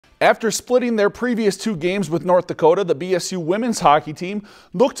After splitting their previous 2 games with North Dakota, the BSU women's hockey team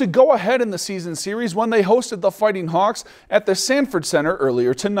looked to go ahead in the season series when they hosted the Fighting Hawks at the Sanford Center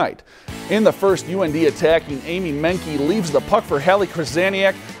earlier tonight. In the first, UND attacking Amy Menke leaves the puck for Hallie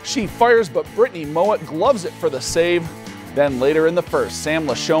Krasaniak. She fires, but Brittany Mowat gloves it for the save. Then later in the first, Sam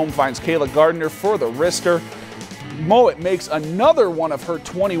Lachaume finds Kayla Gardner for the wrister. Mowat makes another one of her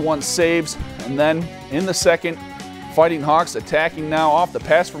 21 saves, and then in the second, Fighting Hawks attacking now off the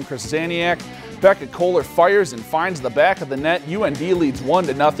pass from Krasaniak. Becca Kohler fires and finds the back of the net. UND leads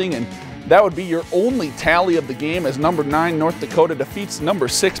 1-0, and that would be your only tally of the game as number 9 North Dakota defeats number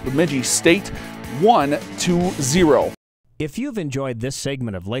 6 Bemidji State 1-0. If you've enjoyed this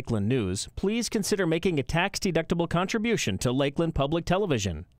segment of Lakeland News, please consider making a tax-deductible contribution to Lakeland Public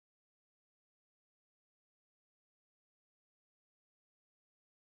Television.